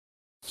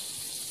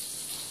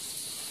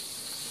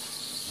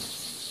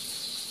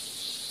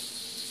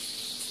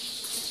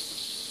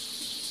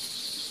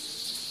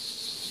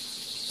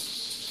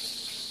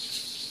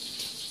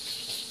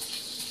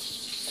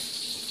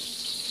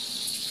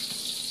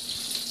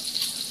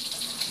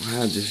I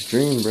had this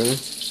dream, brother.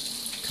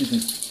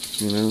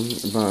 You know,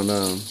 about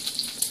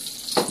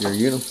your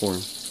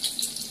uniform.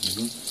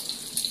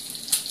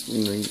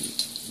 You know,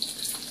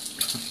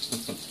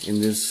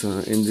 in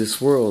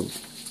this world,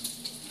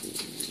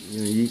 you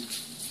know,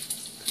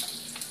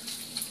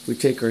 we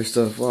take our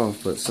stuff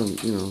off, but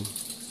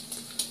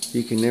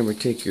you can never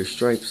take your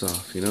stripes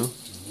off. You know,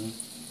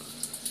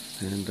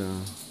 and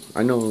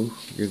I know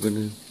you're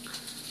gonna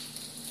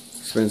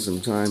spend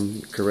some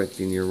time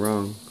correcting your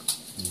wrong.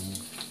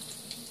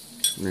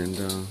 And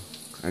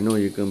I know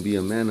you're gonna be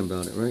a man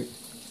about it, right?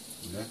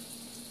 Yeah.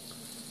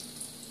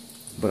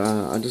 But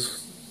I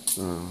just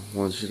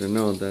want you to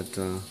know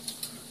that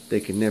they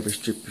can never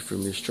strip you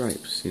from your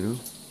stripes, you know?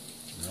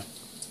 Yeah.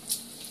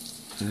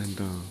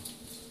 And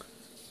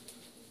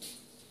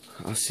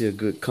I see a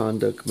good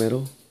conduct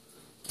medal.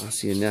 I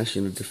see a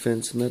national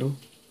defense medal.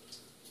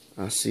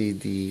 I see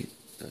the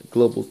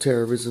global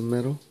terrorism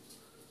medal.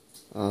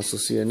 I also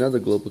see another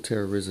global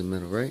terrorism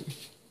medal, right?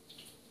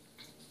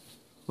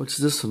 What's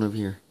this one up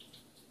here?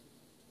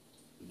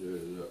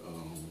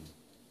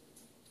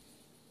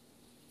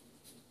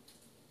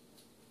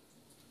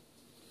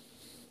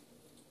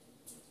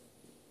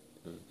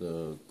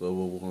 The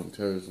Global War on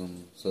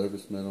Terrorism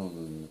Service Medal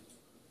and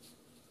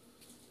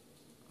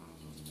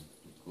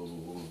the Global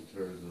War on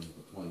Terrorism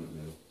Deployment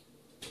Medal.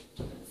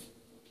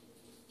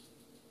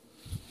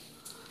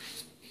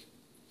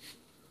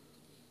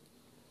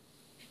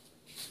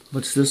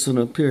 What's this one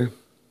up here?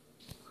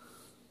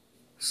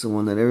 It's the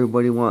one that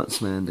everybody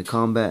wants, man. The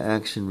Combat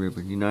Action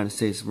Ribbon, United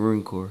States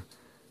Marine Corps.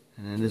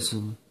 And then this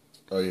one.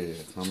 Oh yeah,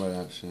 Combat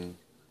Action.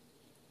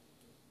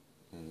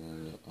 And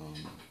then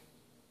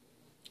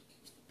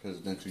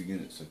Presidential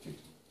Unit Certificate.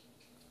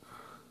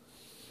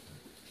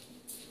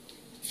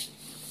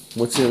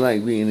 What's it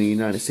like being a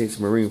United States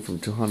Marine from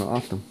Tohono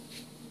O'odham?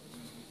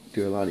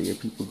 Do a lot of your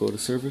people go to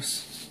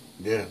service?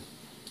 Yeah.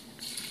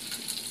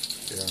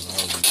 Yeah,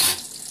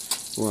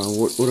 Well,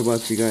 what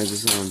about you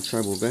guys'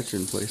 tribal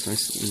veteran place?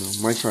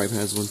 My tribe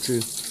has one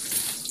too.